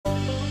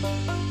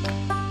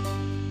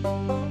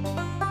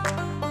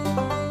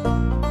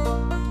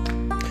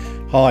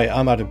Hi,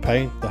 I'm Adam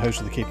Payne, the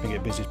host of the Keeping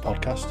It Business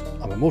podcast.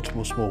 I'm a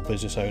multiple small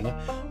business owner,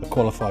 a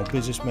qualified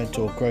business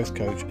mentor, growth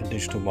coach and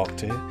digital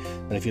marketer.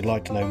 And if you'd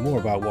like to know more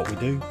about what we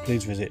do,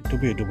 please visit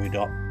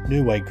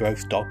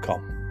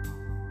www.newwaygrowth.com.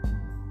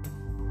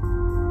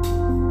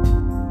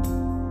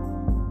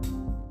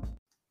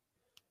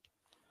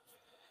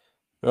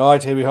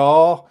 Right, here we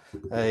are,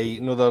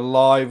 another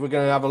live. We're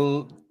going to have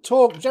a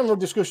general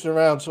discussion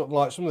around sort of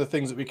like some of the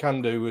things that we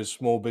can do as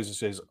small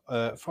businesses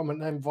from an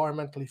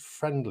environmentally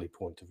friendly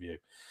point of view.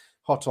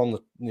 Hot on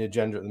the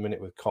agenda at the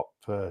minute with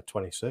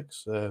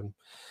COP26.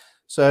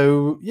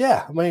 So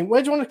yeah, I mean,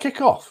 where do you want to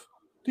kick off?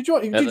 Did you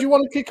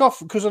want to kick off?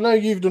 Because I know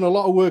you've done a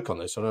lot of work on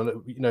this, and I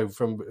know,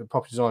 from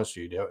Property Design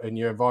Studio and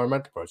your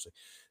environmental process.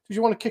 Did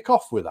you want to kick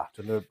off with that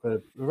and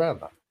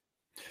around that?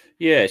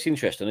 Yeah, it's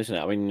interesting, isn't it?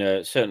 I mean,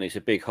 certainly it's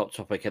a big hot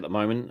topic at the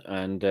moment,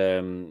 and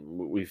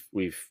we've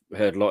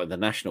heard a lot in the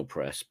national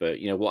press. But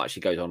what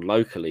actually goes on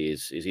locally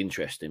is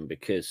interesting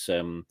because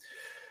some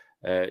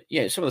of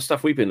the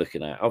stuff we've been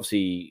looking at,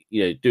 obviously,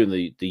 doing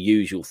the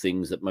usual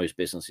things that most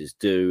businesses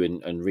do,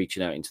 and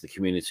reaching out into the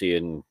community,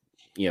 and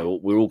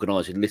we're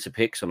organising litter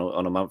picks on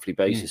a monthly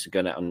basis and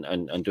going out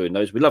and doing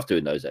those. We love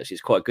doing those. Actually,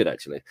 it's quite good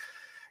actually.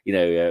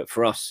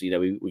 For us,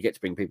 we get to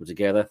bring people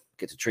together,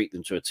 get to treat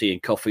them to a tea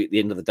and coffee at the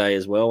end of the day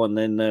as well. And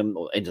then,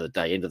 or end of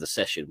the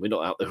session, we're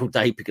not out there all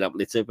day picking up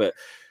litter, but,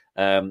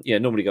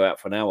 normally go out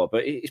for an hour,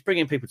 but it's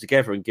bringing people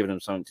together and giving them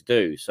something to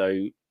do.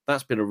 So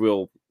that's been a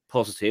real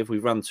positive.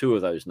 We've run 2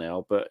 of those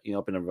now, but,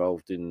 I've been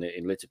involved in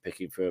litter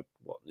picking for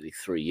nearly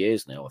 3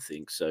 years now, I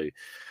think. So,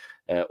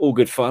 all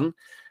good fun.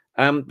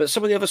 But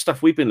some of the other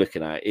stuff we've been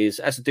looking at is,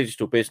 as a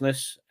digital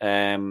business,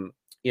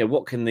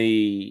 what can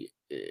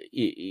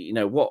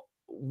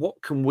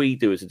what can we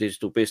do as a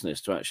digital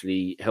business to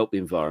actually help the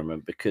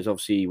environment? Because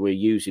obviously we're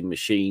using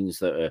machines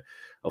that are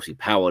obviously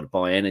powered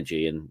by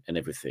energy and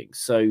everything.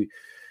 So,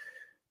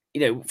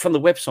 from the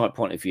website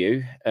point of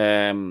view,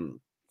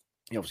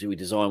 obviously we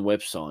design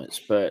websites,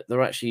 but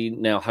they're actually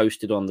now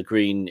hosted on the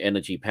green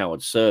energy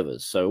powered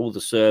servers. So all the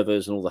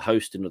servers and all the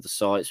hosting of the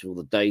sites, all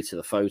the data,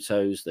 the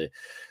photos, the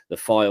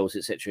files,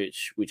 etc.,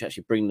 which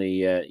actually bring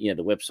the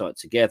website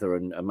together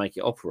and make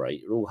it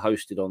operate, are all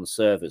hosted on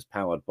servers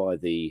powered by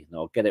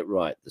I'll get it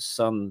right, the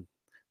sun,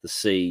 the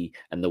sea,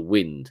 and the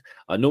wind.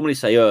 I normally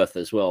say earth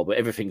as well, but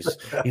everything's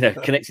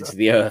connected to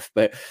the earth,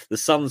 but the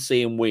sun,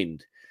 sea, and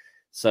wind.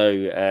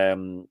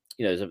 So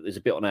there's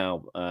a bit on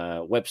our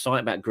website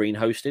about green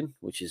hosting,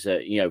 which is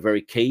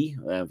very key,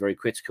 very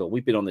critical.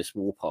 We've been on this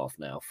warpath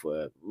now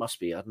for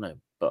must be, I don't know,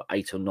 about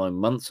 8 or 9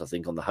 months, I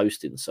think, on the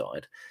hosting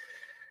side.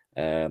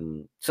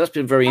 So that's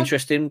been very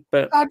interesting.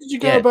 But how did you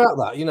go about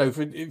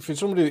that? For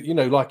somebody,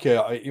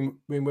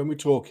 when we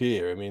talk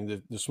here, I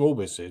mean, the small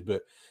businesses,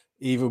 but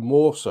even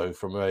more so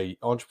from a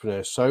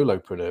entrepreneur,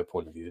 solopreneur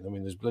point of view. I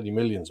mean, there's bloody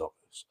millions of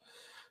us.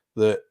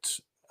 That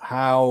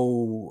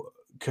how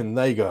can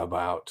they go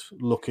about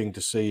looking to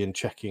see and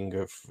checking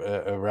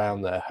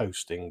around their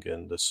hosting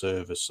and the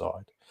server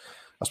side?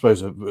 I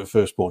suppose the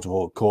first port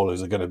of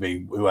callers are going to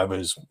be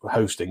whoever's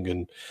hosting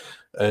and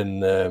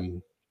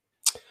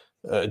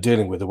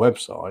dealing with the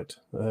website.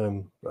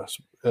 But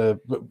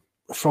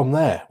from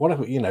there,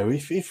 whatever,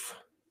 if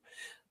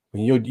I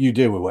mean, you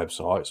deal with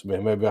websites, I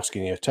mean, maybe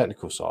asking you a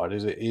technical side,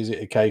 is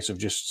it a case of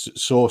just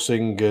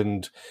sourcing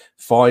and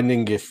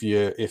finding if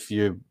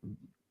your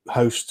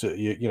host,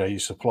 your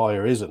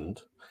supplier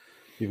isn't,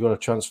 you've got to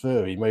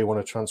transfer. You may want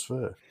to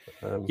transfer.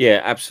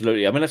 Yeah,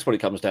 absolutely. I mean, that's what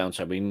it comes down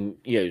to. I mean,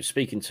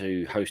 speaking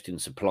to hosting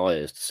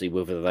suppliers to see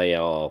whether they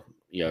are,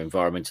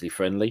 environmentally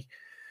friendly,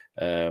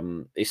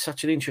 it's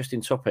such an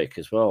interesting topic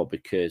as well,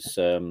 because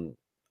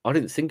I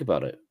didn't think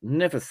about it,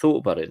 never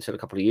thought about it until a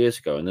couple of years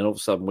ago. And then all of a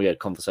sudden we had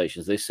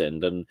conversations this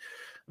end and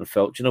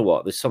felt, you know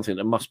what, there's something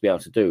that must be able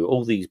to do.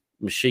 All these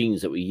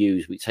machines that we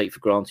use, we take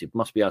for granted,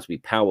 must be able to be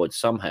powered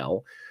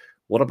somehow.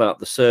 What about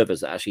the servers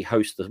that actually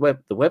host the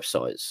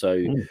websites?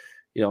 So,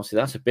 obviously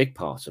that's a big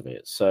part of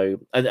it. So,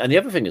 and the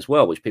other thing as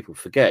well, which people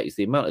forget, is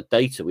the amount of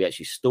data we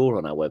actually store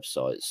on our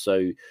websites.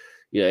 So,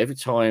 every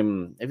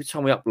time we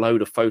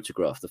upload a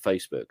photograph to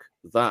Facebook,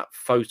 that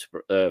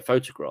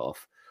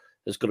photograph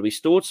has got to be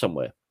stored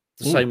somewhere.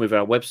 The same with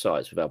our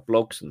websites, with our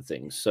blogs and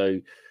things.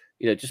 So,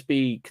 just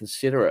be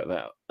considerate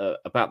about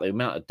the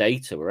amount of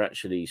data we're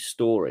actually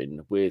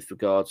storing with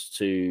regards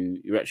to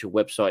your actual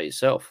website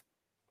itself.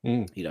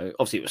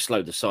 Obviously it will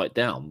slow the site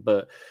down,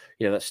 but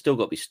that's still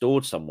got to be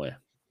stored somewhere.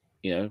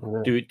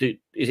 Is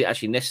it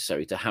actually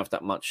necessary to have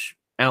that much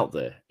out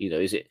there?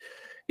 Is it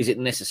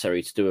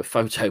necessary to do a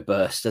photo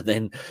burst and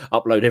then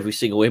upload every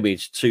single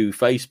image to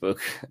Facebook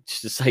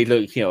just to say,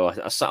 look,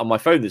 I sat on my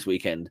phone this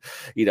weekend,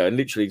 and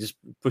literally just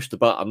push the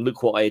button,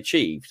 look what I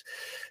achieved.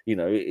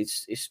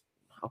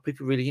 Are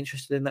people really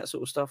interested in that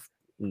sort of stuff?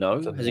 No.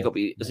 Has it got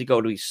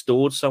to be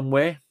stored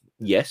somewhere?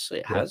 Yes,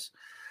 it has.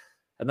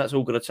 And that's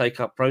all going to take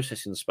up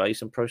processing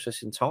space and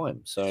processing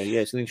time. So,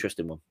 it's an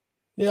interesting one.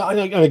 Yeah,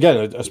 and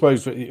again, I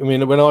suppose, I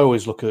mean, when I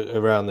always look at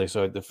around this,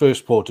 the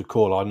first port of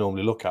call I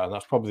normally look at, and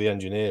that's probably the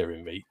engineer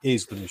in me,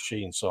 is the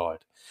machine side.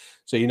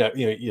 So,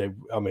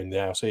 I'm in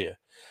the house here.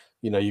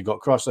 You know, you've got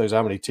cross knows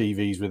how many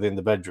TVs within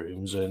the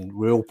bedrooms, and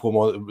we all put them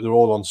on, they're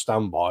all on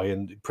standby,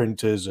 and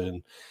printers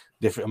and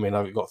different. I mean,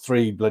 I've got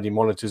 3 bloody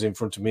monitors in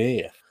front of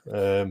me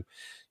here.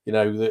 You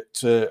know,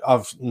 that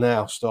I've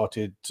now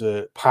started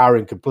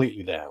powering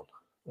completely down.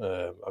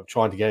 I'm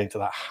trying to get into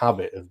that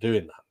habit of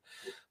doing that.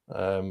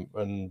 I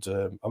mean,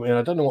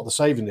 I don't know what the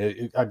saving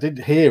is. I did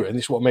hear it, and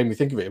this is what made me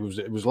think of it.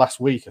 It was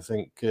last week, I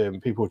think,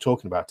 people were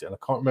talking about it, and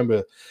I can't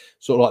remember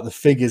sort of like the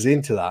figures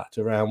into that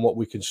around what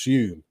we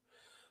consume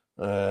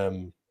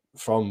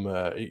from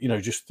you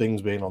know, just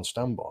things being on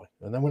standby.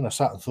 And then when I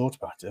sat and thought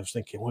about it, I was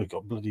thinking, well, you've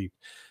got bloody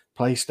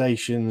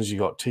PlayStations, you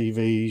got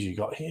TVs, you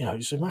got, you know,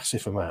 it's a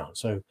massive amount.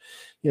 So,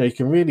 you know, you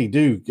can really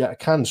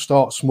can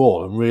start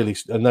small,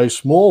 and those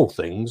small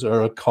things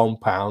are a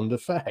compound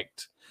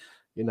effect.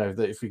 You know,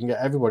 that if we can get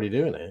everybody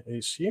doing it,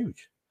 it's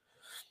huge.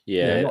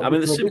 Yeah, You know, I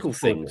mean, the simple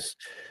things.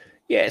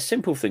 Yeah,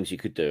 simple things you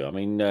could do. I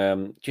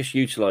mean, just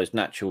utilize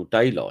natural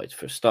daylight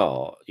for a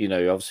start. You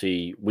know,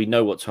 obviously we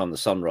know what time the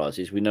sun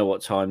rises. We know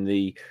what time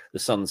the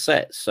sun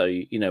sets. So,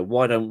 you know,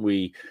 why don't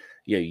we,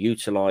 you know,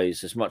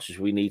 utilize as much as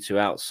we need to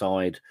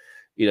outside,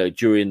 you know,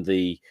 during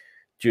the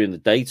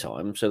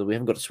daytime, so that we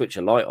haven't got to switch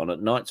a light on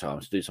at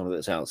nighttime to do something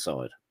that's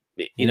outside.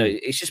 You know,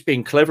 it's just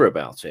being clever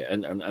about it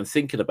and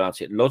thinking about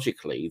it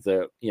logically,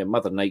 that, you know,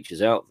 Mother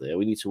Nature's out there.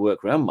 We need to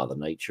work around Mother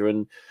Nature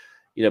and,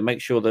 you know,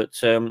 make sure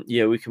that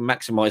you know, we can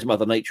maximize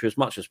Mother Nature as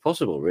much as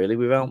possible, really,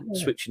 without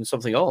switching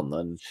something on.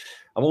 And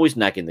I'm always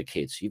nagging the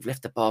kids. You've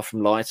left the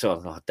bathroom light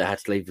on. Oh,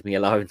 Dad's leaving me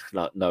alone.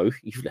 Like, no,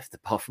 you've left the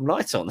bathroom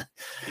light on.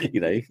 You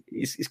know,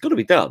 it's got to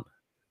be done.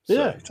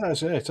 Yeah, it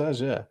has. Yeah, it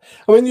has. Yeah.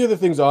 I mean, the other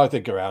things I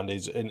think around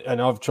is, and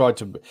I tried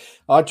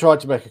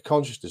to make a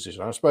conscious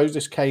decision. I suppose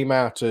this came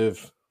out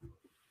of,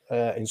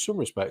 in some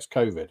respects,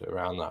 COVID.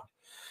 Around that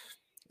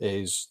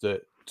is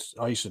that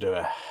I used to do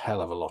a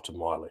hell of a lot of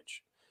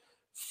mileage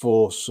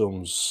for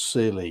some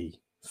silly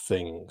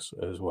things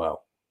as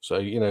well. So,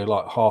 you know,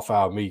 like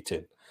half-hour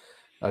meeting,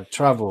 I'd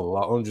travel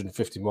like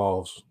 150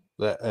 miles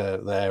there,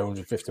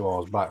 150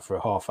 miles back for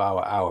a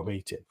hour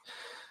meeting.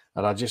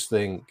 And I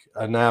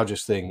now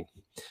just think,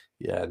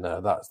 yeah, no,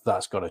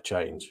 that's got to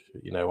change.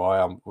 You know,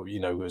 I am, you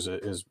know,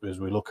 as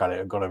we look at it,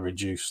 I've got to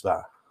reduce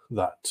that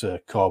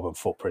carbon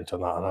footprint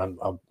on that, and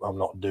I'm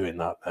not doing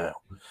that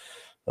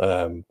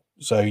now.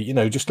 So, you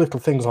know, just little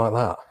things like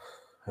that.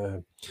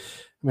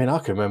 I mean, I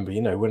can remember,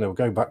 you know, when I would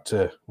go back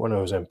to when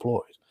I was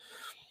employed,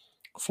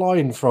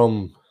 flying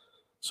from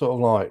sort of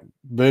like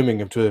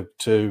Birmingham to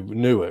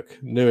Newark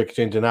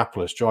to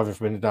Indianapolis, driving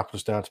from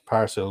Indianapolis down to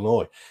Paris,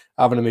 Illinois,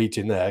 having a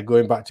meeting there,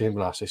 going back to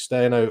Himalaya,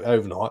 staying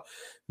overnight,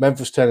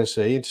 Memphis,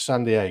 Tennessee, into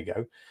San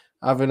Diego,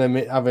 having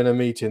a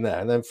meeting there,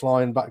 and then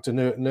flying back to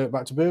Newark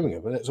back to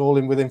Birmingham, and it's all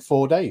within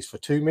 4 days for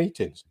 2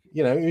 meetings.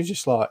 You know, it was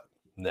just like,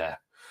 nah,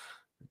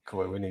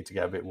 come on, we need to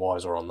get a bit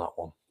wiser on that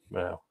one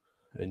now.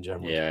 In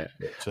general, yeah.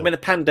 I mean, the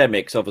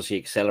pandemic's obviously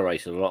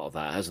accelerated a lot of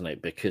that, hasn't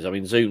it? Because, I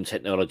mean, Zoom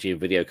technology and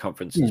video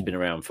conferencing has been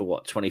around for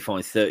what,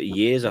 25, 30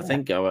 years, I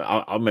think.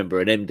 I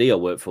remember an MD I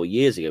worked for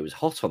years ago was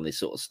hot on this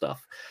sort of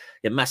stuff.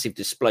 A massive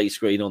display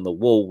screen on the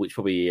wall, which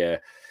probably, you know,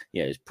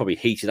 it's probably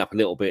heated up a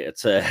little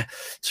bit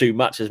too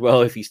much as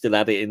well if he still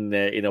had it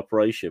in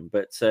operation.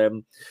 But,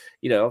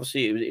 you know,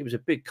 obviously it was a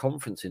big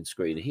conferencing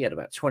screen he had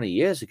about 20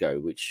 years ago,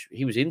 which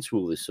he was into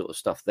all this sort of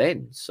stuff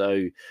then.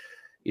 So,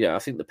 you know, I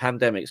think the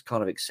pandemic's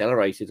kind of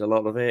accelerated a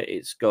lot of it.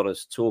 It's got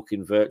us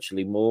talking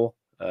virtually more.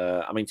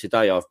 I mean,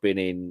 today I've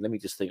been let me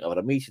just think, I've had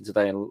a meeting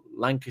today in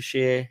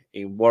Lancashire,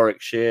 in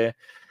Warwickshire,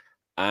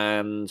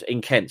 and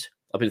in Kent.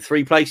 I've been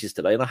 3 places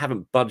today, and I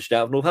haven't budged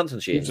out of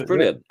Northamptonshire. It's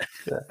brilliant.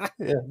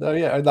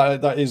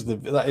 That is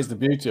the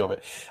beauty of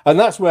it, and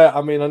that's where,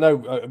 I mean, I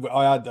know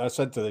I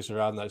said to this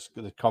around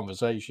the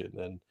conversation,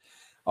 and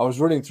I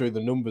was running through the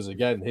numbers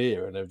again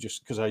here, and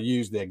just because I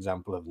used the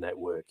example of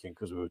networking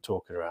because we were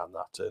talking around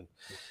that,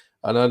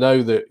 and I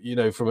know that, you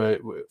know, from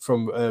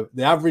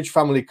the average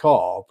family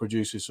car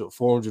produces sort of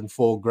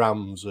 404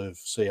 grams of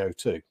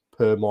CO2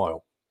 per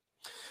mile,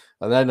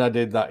 and then I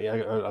did that.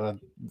 I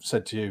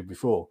said to you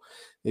before,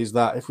 is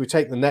that if we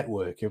take the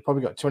network, you've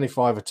probably got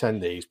 25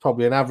 attendees,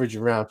 probably an average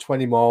of around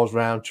 20 miles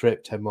round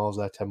trip, 10 miles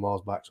there, 10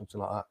 miles back,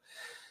 something like that.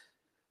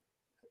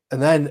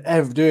 And then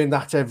doing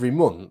that every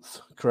month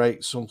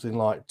creates something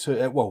like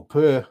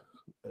per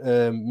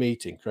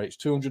meeting creates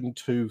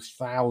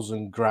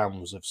 202,000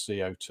 grams of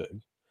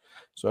CO2.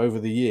 So over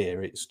the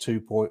year, it's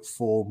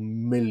 2.4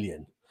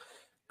 million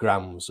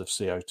grams of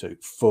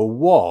CO2 for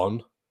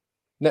one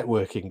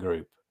networking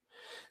group.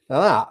 Now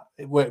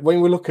that,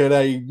 when we look at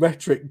a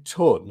metric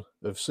ton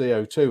of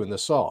CO2 and the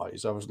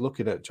size, I was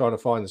looking at trying to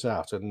find this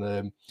out,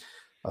 and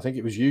I think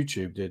it was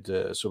YouTube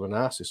did some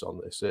analysis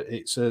on this.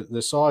 It's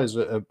the size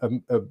of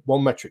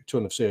 1 metric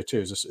ton of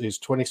CO2 is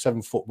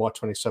 27 foot by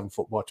 27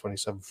 foot by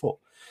 27 foot.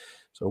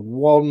 So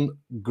one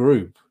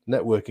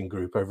networking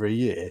group over a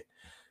year,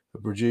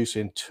 are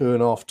producing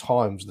 2.5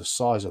 times the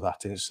size of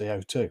that in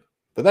CO2.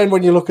 But then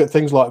when you look at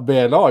things like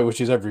BNI,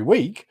 which is every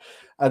week,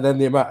 and then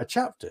the amount of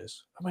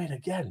chapters, I mean,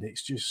 again,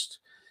 it's just,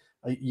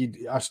 I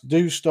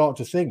do start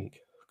to think,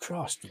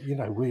 Christ, you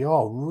know, we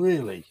are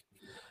really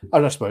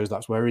And I suppose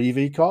that's where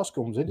EV cars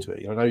comes into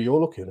it. I know you're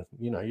looking at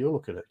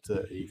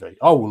EV.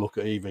 I will look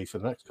at EV for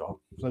the next car.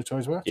 There's no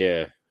choice about it.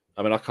 Yeah.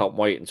 I mean, I can't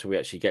wait until we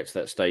actually get to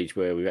that stage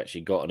where we've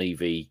actually got an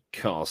EV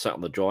car sat on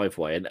the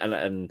driveway,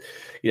 and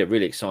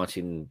really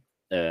exciting,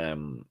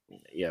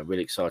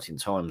 really exciting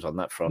times on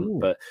that front.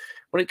 But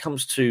when it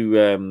comes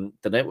to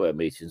the network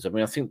meetings, I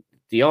mean, I think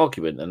the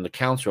argument and the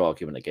counter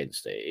argument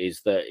against it is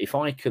that if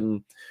I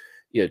can,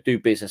 do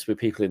business with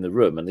people in the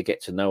room and they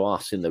get to know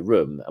us in the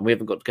room, and we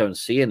haven't got to go and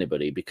see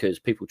anybody because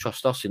people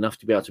trust us enough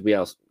to be able to be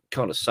our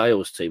kind of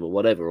sales team or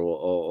whatever,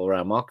 or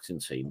our marketing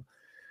team.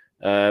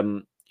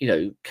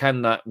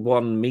 Can that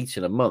one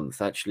meeting a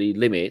month actually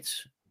limit,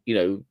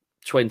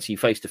 20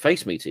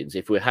 face-to-face meetings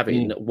if we're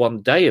having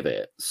one day of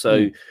it?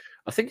 So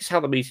I think it's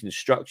how the meeting is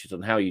structured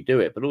and how you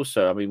do it. But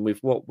also, I mean, with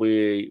what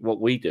we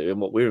do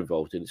and what we're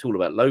involved in, it's all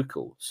about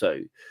local.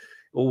 So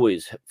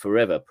always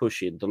forever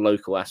pushing the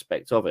local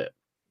aspect of it,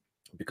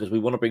 because we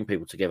want to bring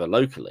people together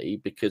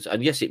locally.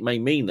 And yes, it may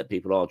mean that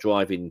people are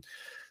driving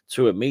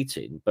to a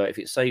meeting, but if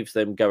it saves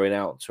them going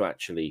out to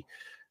actually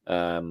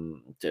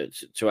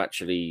to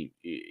actually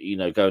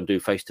go and do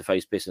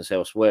face-to-face business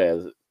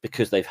elsewhere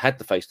because they've had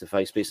the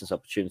face-to-face business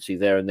opportunity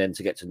there and then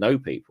to get to know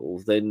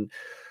people, then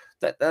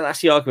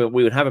that's the argument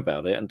we would have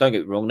about it. And don't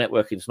get me wrong,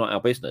 networking is not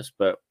our business,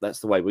 but that's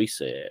the way we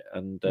see it.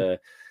 And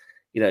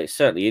it's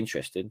certainly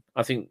interesting.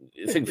 I think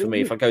the thing for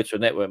me, if I go to a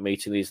network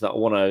meeting, is that I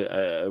want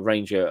to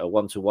arrange a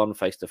one-to-one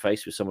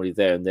face-to-face with somebody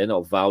there and then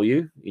of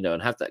value,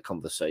 and have that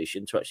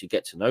conversation to actually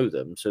get to know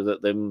them, so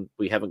that then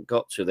we haven't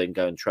got to then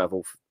go and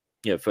travel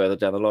further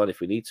down the line if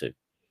we need to.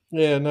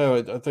 Yeah, no,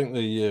 I think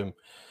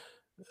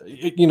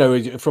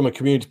from a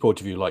community point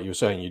of view, like you were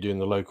saying, you're doing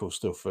the local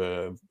stuff,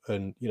 and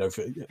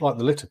like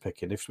the litter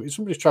picking. If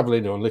somebody's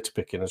traveling on litter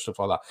picking and stuff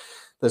like that,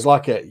 there's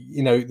like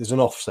there's an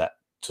offset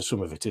to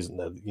some of it, isn't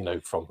there?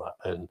 From that,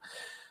 and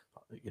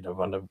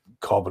on a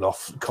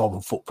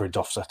carbon footprint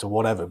offset or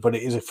whatever. But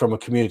it is from a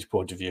community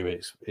point of view,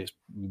 it's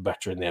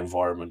better in the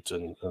environment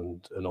and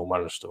all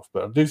manner of stuff.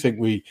 But I do think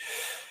we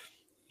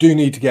do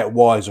need to get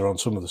wiser on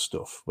some of the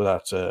stuff,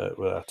 without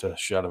a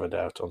shadow of a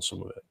doubt on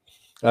some of it.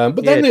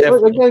 But then,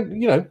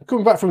 again,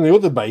 coming back from the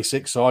other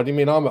basic side, I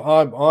mean, I'm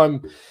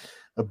a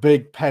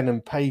big pen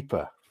and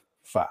paper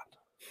fan,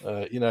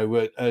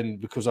 and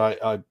because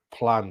I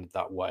planned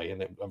that way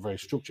and I'm very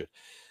structured.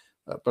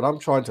 But I'm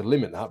trying to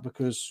limit that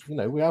because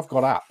we have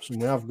got apps and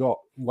we have got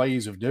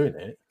ways of doing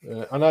it.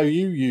 I know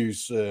you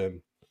use a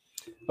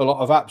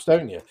lot of apps,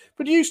 don't you?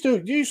 But do you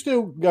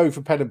still go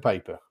for pen and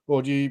paper,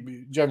 or do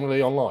you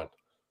generally online?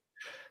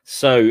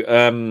 So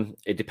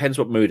it depends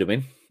what mood I'm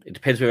in. It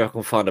depends whether I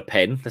can find a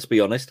pen, let's be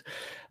honest.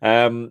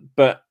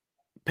 But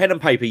pen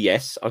and paper,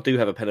 yes, I do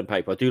have a pen and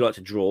paper. I do like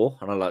to draw,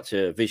 and I like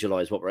to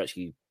visualize what we're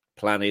actually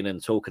planning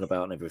and talking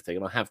about and everything.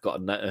 And I have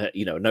got a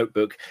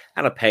notebook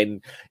and a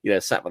pen,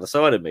 sat by the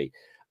side of me.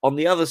 On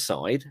the other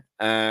side,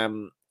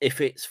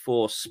 if it's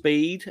for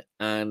speed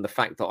and the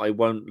fact that I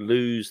won't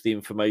lose the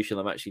information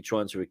I'm actually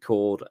trying to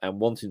record and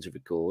wanting to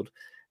record,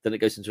 then it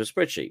goes into a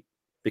spreadsheet.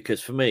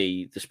 Because for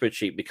me, the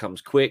spreadsheet becomes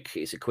quick.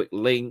 It's a quick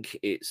link.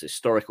 It's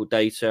historical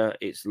data.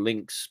 It's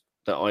links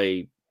that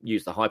I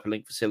use the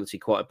hyperlink facility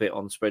quite a bit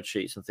on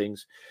spreadsheets and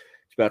things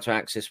to be able to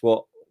access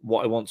what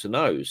I want to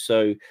know.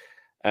 So,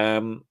 I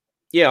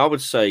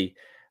would say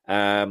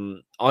I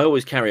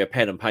always carry a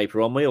pen and paper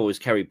on me. I always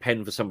carry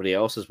pen for somebody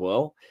else as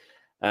well.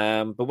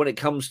 But when it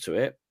comes to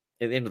it,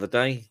 at the end of the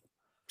day,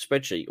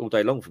 spreadsheet all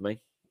day long for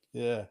me.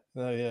 Yeah.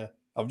 No, yeah.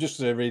 I'm just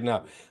reading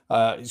now.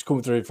 It's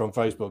coming through from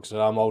Facebook, so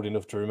I'm old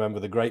enough to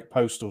remember the great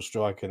postal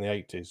strike in the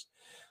 80s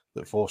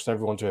that forced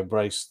everyone to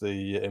embrace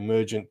the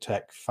emergent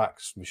tech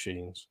fax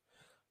machines.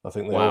 I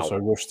think they also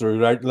rushed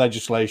through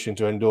legislation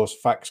to endorse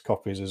fax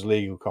copies as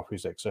legal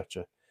copies,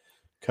 etc.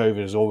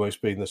 COVID has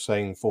almost been the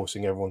same,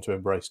 forcing everyone to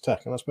embrace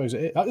tech, and I suppose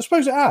it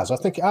has. I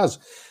think it has.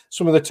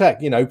 Some of the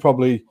tech,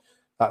 probably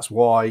that's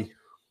why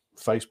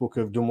Facebook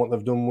have done what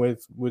they've done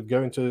with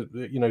going to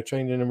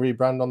changing and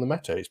rebrand on the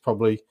Meta. It's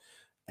probably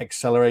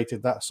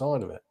accelerated that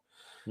side of it.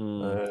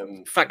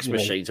 Fax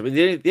machines. I mean,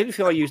 the only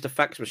thing I used a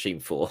fax machine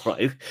for,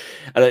 right?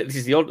 And this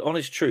is the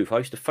honest truth. I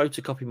used to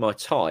photocopy my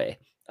tie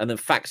and then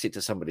fax it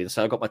to somebody, and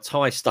so I got my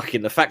tie stuck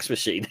in the fax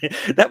machine.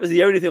 That was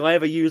the only thing I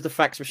ever used the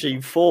fax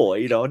machine for.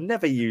 I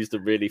never used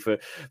them really for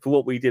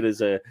what we did as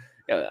a.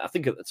 I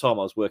think at the time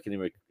I was working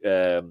in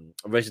a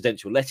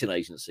residential letting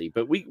agency,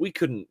 but we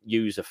couldn't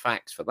use a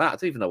fax for that. I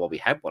don't even know why we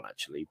had one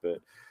actually, but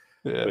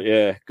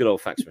yeah, good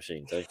old fax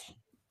machine.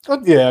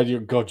 Yeah,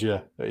 God,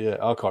 yeah,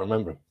 I can't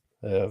remember.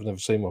 I've never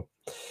seen one.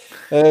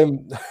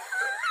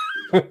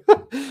 I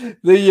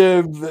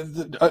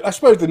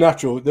suppose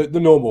the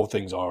normal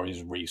things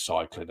is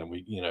recycling, and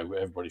we,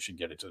 everybody should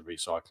get into the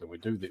recycling. We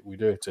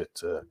do it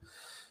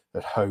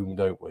at home,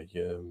 don't we?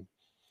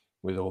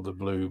 With all the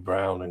blue,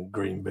 brown, and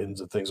green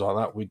bins and things like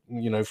that. We,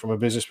 from a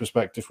business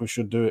perspective, we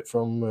should do it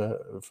from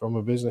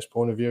a business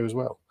point of view as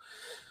well.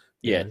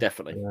 Yeah,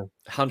 definitely.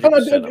 100%. I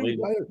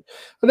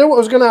know what I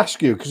was going to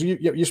ask you, because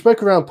you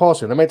spoke around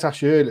parsing. I meant to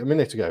ask you a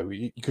minute ago,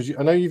 because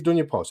I know you've done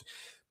your parsing.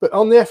 But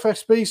on the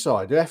FSB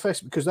side,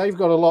 because they've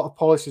got a lot of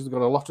policies, they've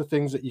got a lot of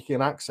things that you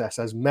can access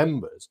as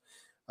members,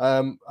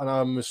 and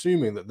I'm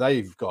assuming that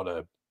they've got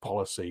a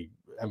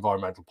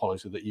environmental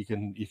policy that you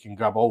can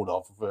grab hold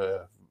of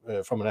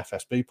from an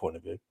FSB point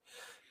of view.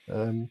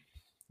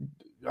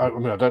 I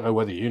mean, I don't know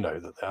whether you know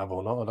that they have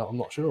or not. I'm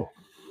not sure.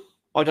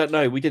 I don't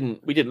know. We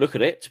didn't look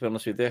at it, to be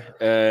honest with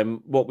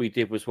you. What we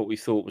did was what we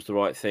thought was the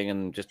right thing,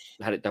 and just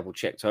had it double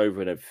checked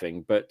over and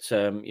everything. But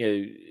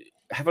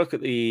have a look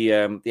at the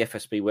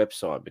FSB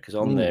website, because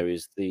on there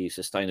is the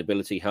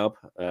sustainability hub.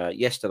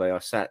 Yesterday, I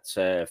sat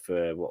for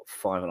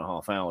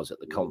 5.5 hours at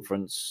the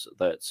conference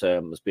that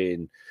was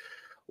being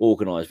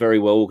organised, very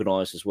well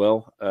organised as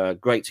well.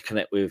 Great to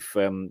connect with.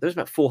 There's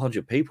about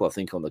 400 people, I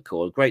think, on the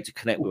call. Great to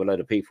connect with a load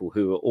of people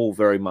who are all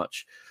very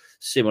much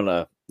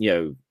similar,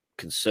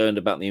 concerned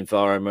about the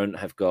environment,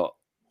 have got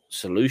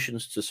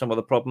solutions to some of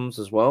the problems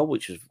as well,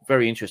 which is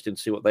very interesting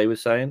to see what they were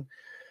saying.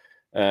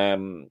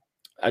 And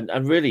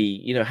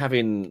really,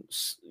 having,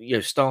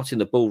 starting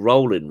the ball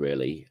rolling,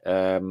 really.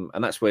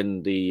 And that's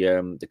when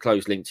the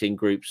closed LinkedIn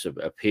groups have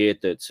appeared,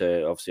 that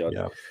obviously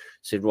I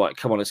said, right,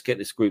 come on, let's get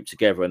this group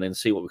together and then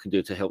see what we can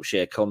do to help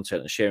share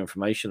content and share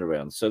information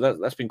around. So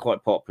that's been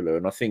quite popular.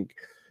 And I think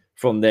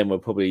from them, we'll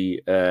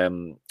probably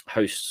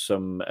host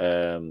some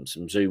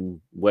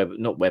Zoom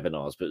not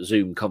webinars, but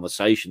Zoom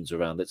conversations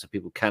around it, so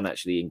people can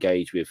actually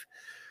engage with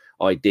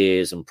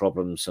ideas and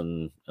problems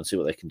and see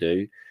what they can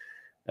do.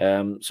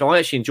 So I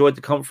actually enjoyed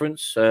the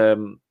conference.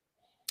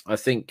 I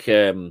think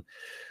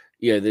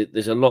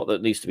there's a lot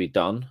that needs to be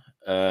done.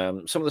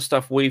 Some of the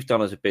stuff we've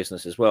done as a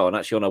business as well, and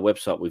actually on our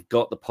website we've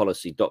got the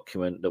policy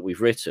document that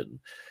we've written.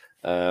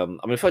 I mean,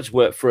 if I just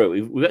work through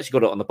it, we've actually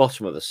got it on the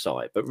bottom of the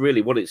site, but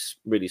really what it's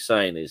really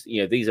saying is,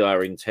 these are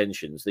our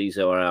intentions, these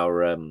are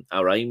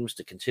our aims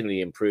to continually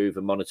improve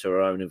and monitor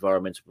our own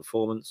environmental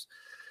performance,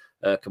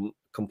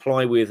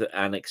 comply with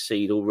and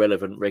exceed all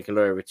relevant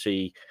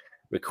regulatory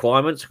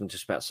requirements. I can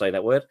just about say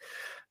that word.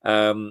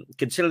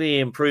 Continually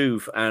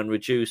improve and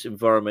reduce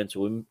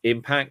environmental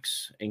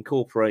impacts,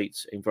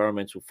 incorporate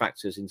environmental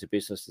factors into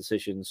business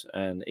decisions,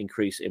 and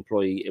increase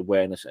employee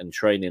awareness and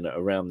training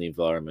around the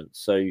environment.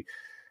 So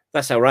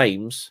that's our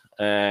aims,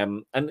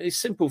 and it's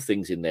simple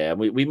things in there.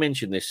 We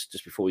mentioned this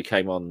just before we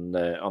came on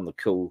the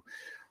call,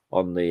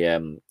 on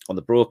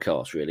the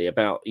broadcast, really,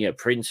 about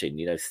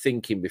printing.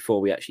 Thinking before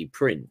we actually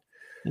print.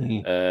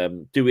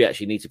 Mm-hmm. Do we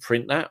actually need to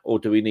print that, or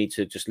do we need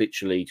to just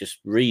literally just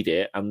read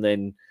it and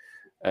then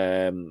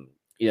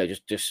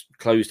just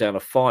close down a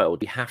file?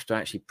 We have to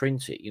actually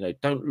print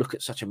it. Don't look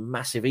at such a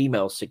massive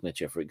email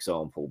signature, for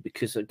example,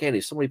 because again,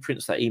 if somebody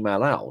prints that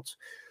email out,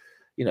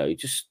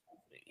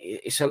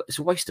 it's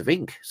a waste of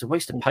ink, it's a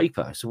waste of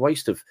paper, it's a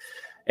waste of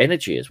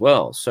energy as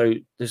well. So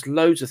there's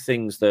loads of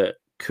things that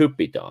could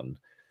be done.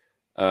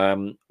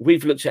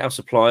 We've looked at our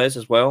suppliers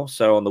as well.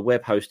 So on the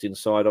web hosting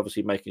side,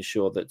 obviously making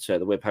sure that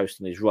the web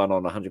hosting is run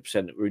on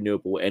 100%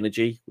 renewable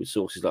energy with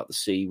sources like the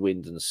sea,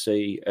 wind, and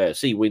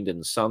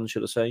sun,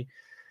 should I say.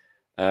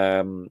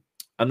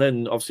 And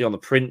then obviously on the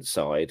print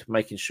side,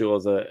 making sure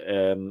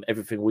that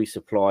everything we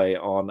supply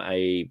on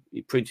a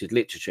printed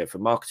literature for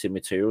marketing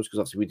materials, because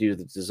obviously we do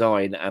the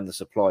design and the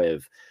supply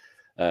of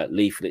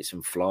leaflets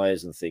and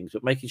flyers and things,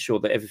 but making sure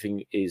that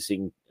everything is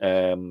in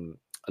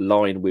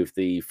line with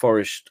the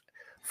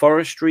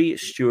Forestry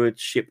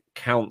Stewardship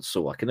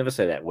Council. I can never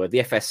say that word.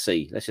 The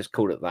FSC. Let's just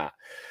call it that.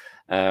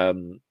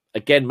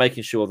 Again,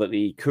 making sure that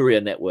the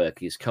courier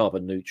network is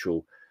carbon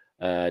neutral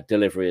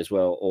delivery as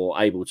well,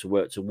 or able to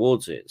work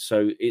towards it.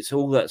 So it's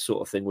all that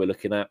sort of thing we're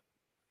looking at.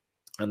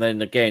 And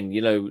then again,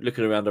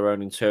 looking around our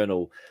own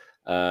internal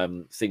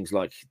things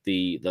like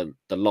the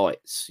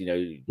lights.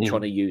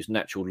 Trying to use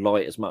natural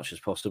light as much as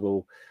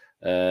possible.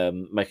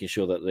 Making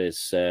sure that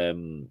there's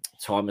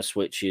timer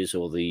switches,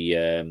 or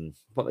the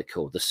what they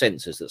call the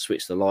sensors that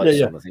switch the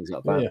lights on and things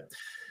like that.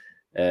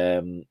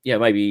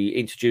 Maybe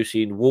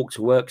introducing walk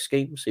to work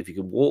schemes. If you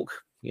can walk,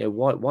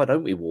 why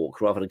don't we walk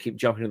rather than keep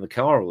jumping in the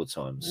car all the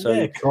time? So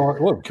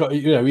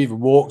even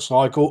walk,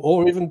 cycle,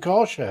 or even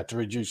car share to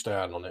reduce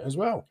down on it as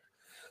well.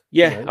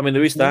 I mean,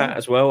 there is that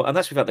as well, and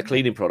that's without the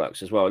cleaning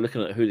products as well.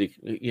 Looking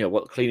at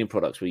what cleaning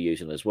products we're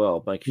using as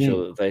well, making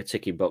sure that they're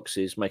ticking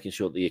boxes, making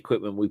sure that the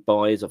equipment we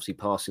buy is obviously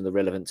passing the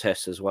relevant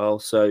tests as well.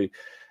 So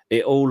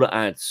it all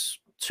adds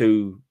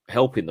to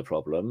helping the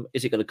problem.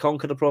 Is it going to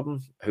conquer the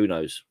problem? Who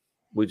knows?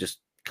 We just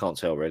can't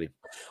tell, really.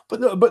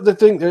 But the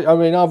thing, I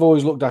mean, I've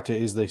always looked at it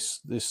is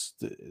this just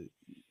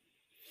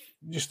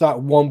that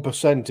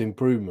 1%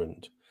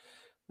 improvement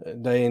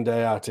day in,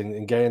 day out,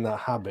 and getting that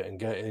habit and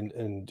getting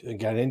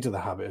into the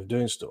habit of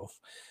doing stuff.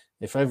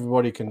 If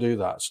everybody can do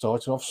that,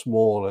 starting off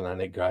small, and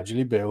then it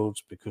gradually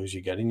builds because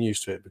you're getting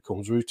used to it,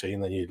 becomes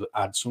routine, then you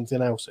add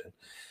something else in,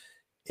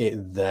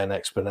 it then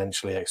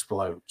exponentially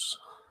explodes.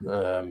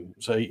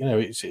 So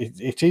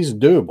it is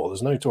doable.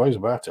 There's no two ways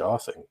about it. I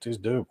think it is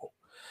doable.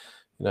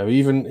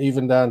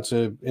 Even down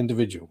to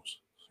individuals.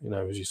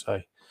 As you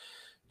say,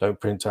 don't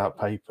print out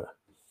paper.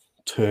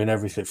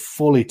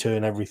 Fully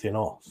turn everything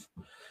off.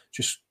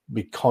 Just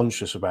be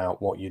conscious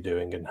about what you're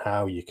doing and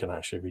how you can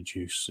actually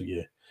reduce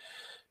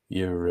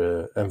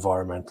your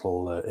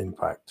environmental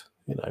impact.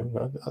 You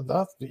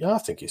know, I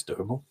think it's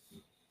doable.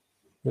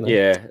 You know?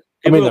 Yeah, I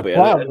it mean, will they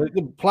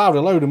be. ploughed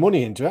a load of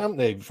money into it, haven't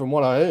they? From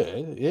what I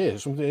heard, yeah,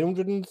 something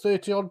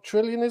 130 odd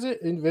trillion, is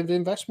it, in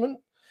investment?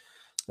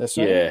 They're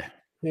saying. Yeah.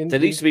 There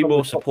needs to be From the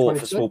more top support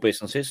for 26. small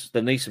businesses.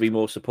 There needs to be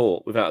more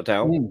support, without a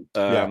doubt,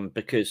 Yeah.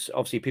 because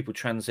obviously people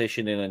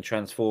transitioning and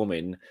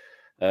transforming.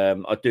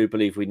 I do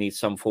believe we need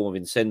some form of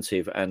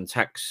incentive and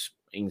tax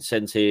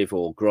incentive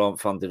or grant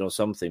funding or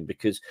something,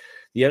 because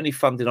the only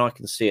funding I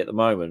can see at the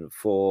moment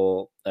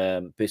for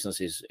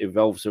businesses it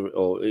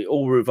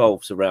all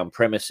revolves around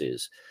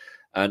premises.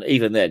 And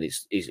even then,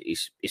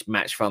 it's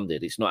match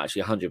funded. It's not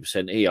actually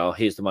 100%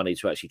 here's the money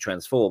to actually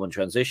transform and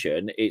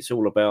transition. It's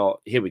all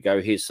about, here we go,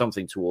 here's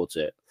something towards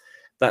it.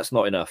 That's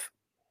not enough.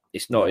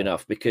 It's not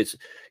enough, because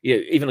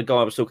even a guy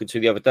I was talking to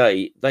the other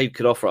day, they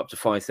could offer up to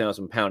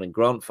 £5,000 in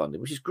grant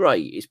funding, which is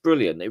great. It's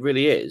brilliant. It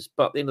really is.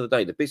 But at the end of the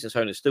day, the business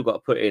owner's still got to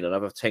put in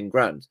another 10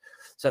 grand.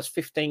 So that's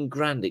 15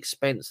 grand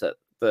expense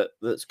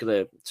that's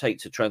going to take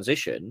to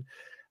transition,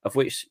 of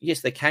which, yes,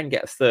 they can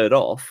get a third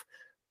off,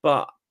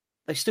 but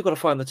they still got to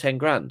find the 10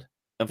 grand.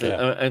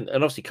 And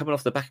obviously coming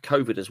off the back of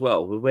COVID as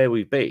well, with where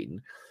we've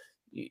been,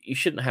 you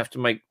shouldn't have to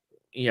make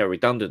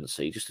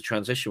redundancy just to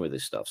transition with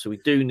this stuff. So we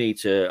do need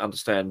to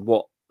understand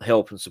what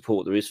help and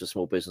support there is for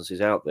small businesses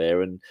out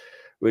there, and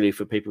really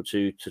for people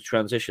to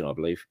transition, I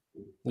believe.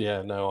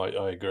 Yeah, no,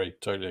 I agree,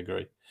 totally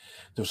agree.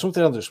 There was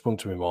something else that sprung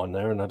to my mind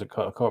there, and I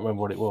can't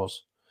remember what it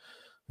was.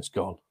 It's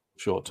gone.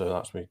 Short term,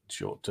 that's me.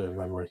 Short term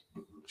memory.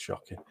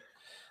 Shocking.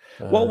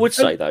 What I would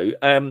say though,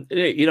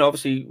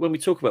 obviously when we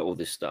talk about all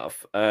this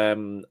stuff,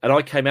 and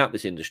I came out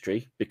this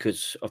industry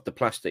because of the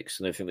plastics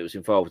and everything that was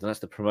involved, and that's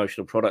the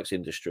promotional products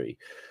industry.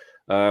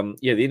 The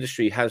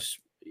industry has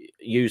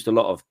used a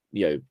lot of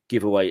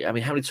giveaway. I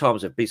mean, how many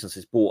times have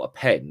businesses bought a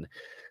pen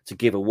to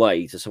give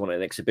away to someone at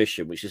an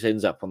exhibition, which just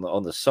ends up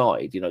on the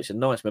side? It's a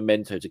nice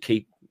memento to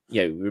keep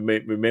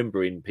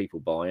remembering people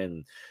by,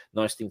 and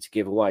nice thing to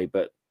give away.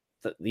 But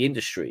the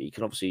industry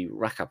can obviously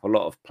rack up a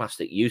lot of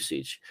plastic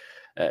usage,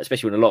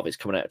 especially when a lot of it's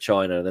coming out of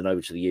China and then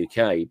over to the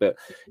UK. But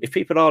if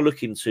people are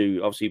looking to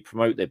obviously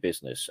promote their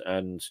business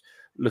and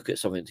look at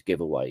something to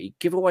give away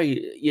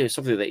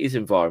something that is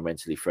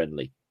environmentally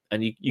friendly.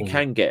 And you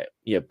can get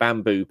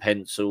bamboo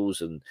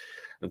pencils and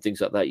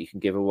things like that you can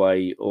give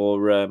away.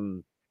 Or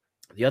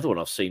the other one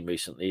I've seen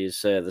recently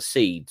is the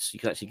seeds. You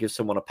can actually give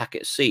someone a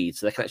packet of seeds,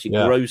 so they can actually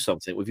grow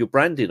something with your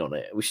branding on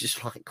it, which is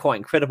quite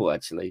incredible,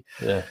 actually.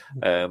 Yeah.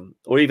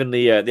 Or even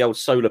the old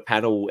solar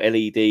panel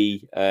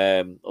LED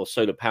or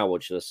solar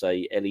powered, should I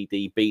say,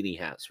 LED beanie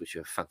hats, which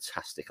are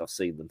fantastic. I've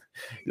seen them.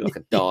 You're like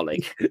a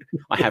Dalek.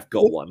 I have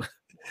got one.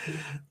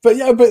 But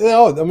they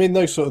are. I mean,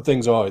 those sort of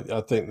things are.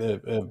 I think they're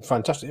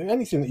fantastic.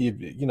 Anything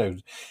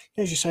that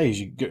as you say,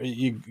 is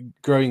you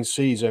growing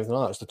seeds, everything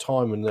like that. It's the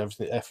time and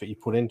everything, the effort you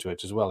put into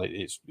it as well.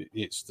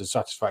 It's the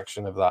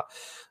satisfaction of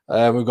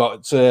that. We've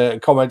got a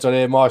comment on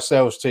here. My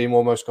sales team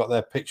almost got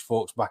their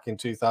pitchforks back in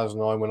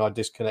 2009 when I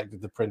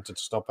disconnected the printer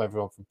to stop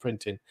everyone from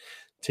printing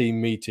team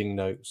meeting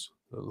notes.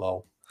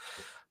 Lol.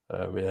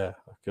 I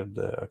could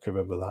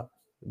remember that.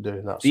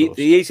 Doing that the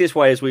easiest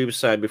way, as we were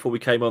saying before we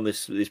came on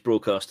this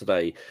broadcast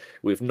today,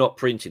 with not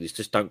printing, is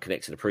just don't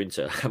connect to the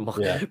printer.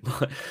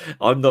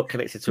 I'm not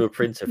connected to a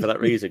printer for that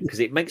reason, because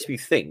it makes me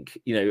think,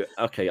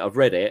 okay, I've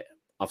read it,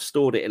 I've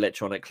stored it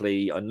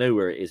electronically, I know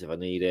where it is if I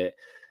need it.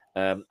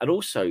 And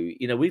also,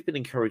 we've been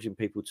encouraging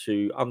people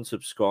to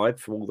unsubscribe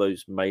from all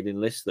those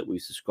mailing lists that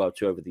we've subscribed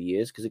to over the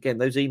years, because again,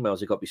 those emails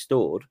have got to be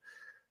stored.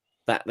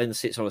 That then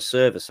sits on a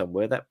server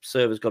somewhere. That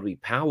server's got to be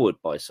powered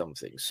by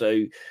something. So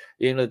at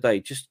the end of the day,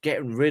 just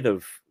getting rid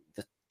of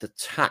the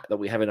tat that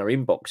we have in our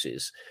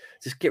inboxes,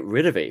 just get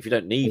rid of it if you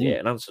don't need it,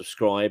 and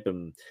unsubscribe,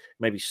 and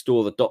maybe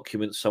store the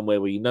documents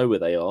somewhere where you know where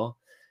they are.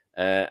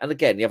 And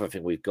again, the other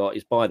thing we've got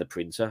is buy the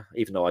printer,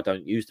 even though I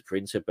don't use the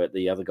printer, but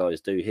the other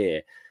guys do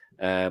here.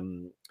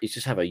 Is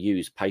just have a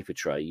used paper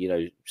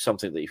tray,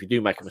 something that if you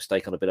do make a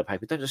mistake on a bit of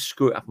paper, don't just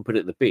screw it up and put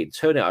it in the bin.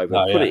 Turn it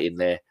over, put it in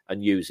there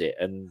and use it.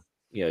 And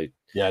I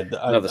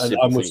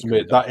must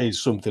admit that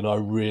is something I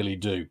really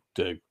do.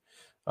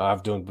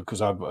 I've done,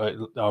 because I'm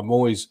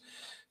always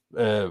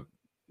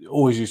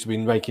used to be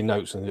making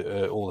notes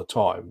all the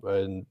time,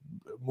 and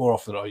more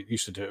often I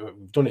used to do.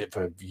 I've done it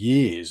for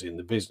years in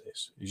the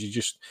business. Is you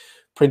just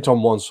print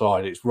on one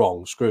side, it's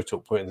wrong, screw it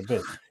up, put it in the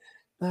bin.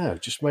 No,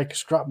 just make a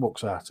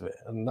scrapbooks out of it,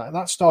 and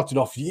that started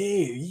off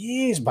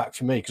years back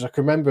for me, because I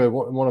can remember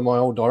one of my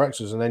old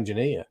directors, an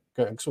engineer,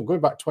 going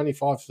back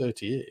 25,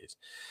 30 years.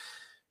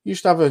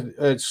 Used to have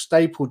a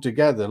stapled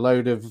together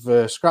load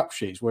of scrap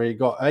sheets where he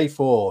got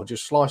A4,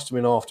 just sliced them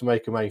in half to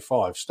make them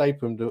A5,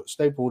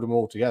 stapled them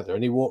all together,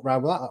 and he walked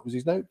around with that. That was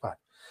his notepad.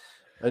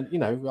 And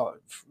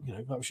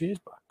that was years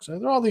back. So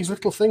there are these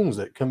little things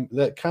that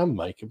can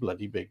make a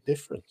bloody big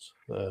difference.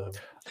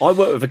 I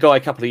worked with a guy a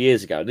couple of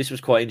years ago, and this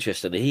was quite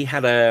interesting. He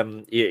had a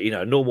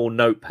normal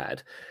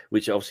notepad,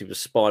 which obviously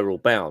was spiral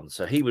bound.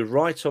 So he would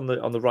write on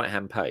the right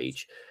hand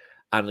page,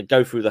 and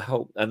go through the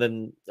whole, and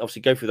then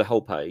obviously go through the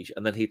whole page,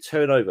 and then he'd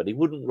turn over and he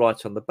wouldn't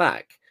write on the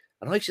back.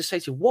 And I used to say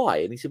to him, why?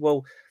 And he said,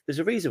 well, there's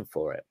a reason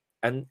for it.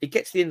 And it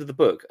gets to the end of the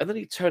book, and then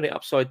you turn it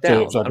upside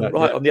down and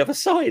write on the other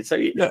side. So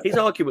his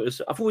argument was,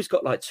 I've always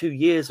got like 2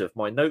 years of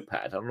my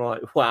notepad. I'm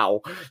like,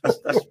 wow, that's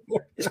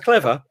it's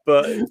clever,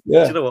 but do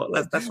you know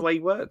what? That's the way he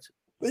worked.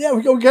 Yeah,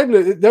 again,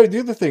 the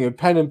other thing of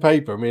pen and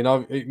paper. I mean,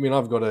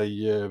 I've got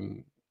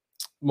a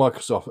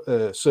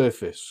Microsoft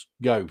Surface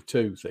Go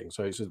 2 thing,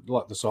 so it's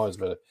like the size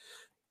of a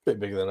bit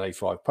bigger than an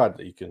A5 pad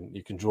that you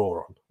can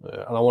draw on,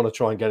 and I want to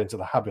try and get into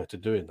the habit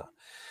of doing that.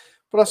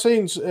 But I've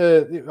seen,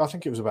 I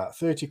think it was about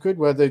 30 quid,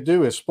 where they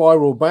do a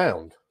spiral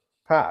bound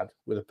pad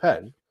with a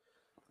pen,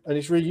 and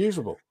it's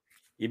reusable.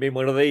 You mean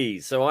one of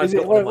these? So I've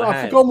got one in my hand.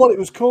 I forgot what it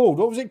was called.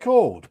 What was it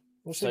called?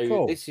 What's it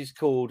called? This is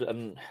called,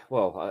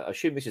 well, I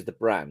assume this is the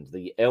brand,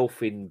 the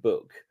Elfin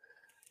Book,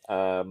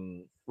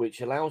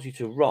 which allows you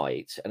to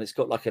write, and it's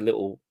got like a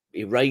little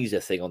eraser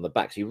thing on the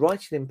back. So you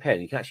write it in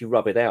pen, you can actually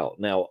rub it out.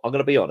 Now, I'm going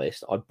to be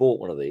honest, I bought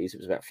one of these. It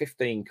was about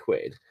 15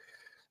 quid.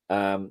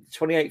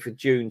 28th of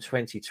June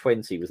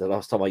 2020 was the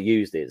last time I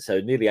used it,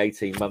 so nearly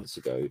 18 months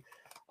ago.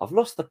 I've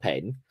lost the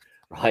pen,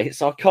 right?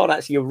 So I can't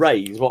actually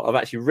erase what I've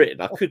actually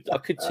written. I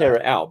could tear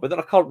it out, but then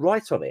I can't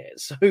write on it.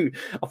 So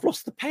I've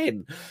lost the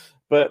pen,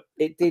 but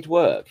it did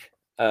work.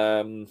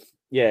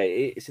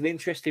 It's an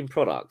interesting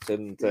product,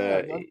 and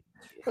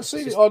I've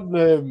seen it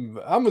on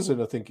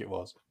Amazon, I think it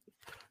was.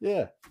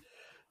 Yeah,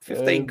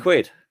 15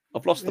 quid.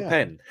 I've lost the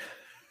pen.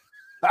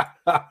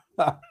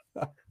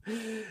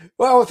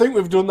 Well, I think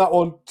we've done that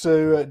one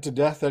to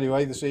death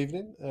anyway this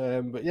evening.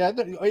 But yeah,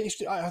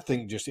 I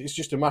think it's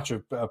just a matter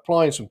of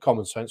applying some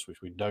common sense,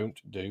 which we don't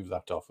do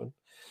that often,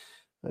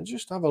 and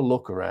just have a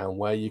look around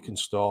where you can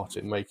start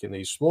in making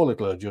these small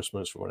little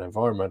adjustments from an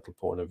environmental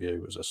point of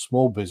view as a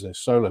small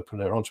business,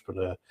 solopreneur,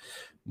 entrepreneur,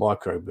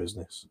 micro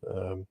business,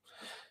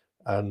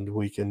 and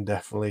we can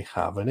definitely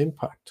have an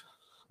impact.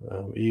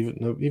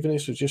 Even if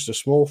it's just a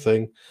small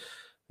thing,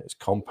 it's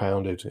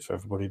compounded if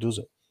everybody does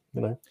it,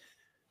 you know.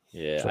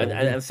 Yeah,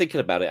 and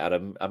thinking about it,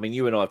 Adam, I mean,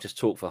 you and I have just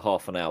talked for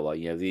half an hour.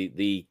 You know,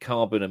 the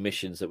carbon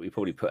emissions that we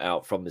probably put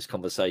out from this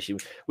conversation,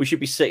 we should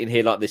be sitting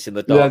here like this in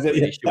the dark,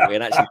 shouldn't we?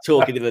 And actually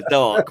talking in the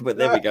dark. But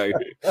there we go.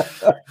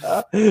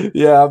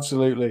 Yeah,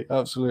 absolutely.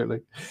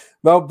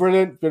 Well,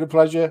 brilliant. Been a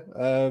pleasure.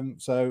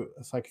 So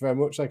thank you very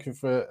much. Thank you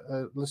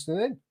for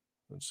listening in,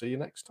 and see you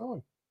next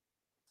time.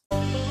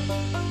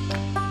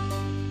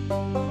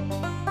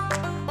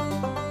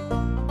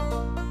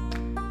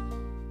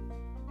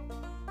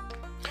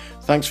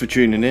 Thanks for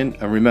tuning in,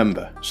 and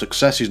remember,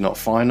 success is not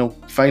final,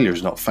 failure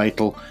is not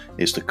fatal,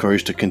 it's the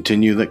courage to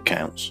continue that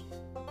counts.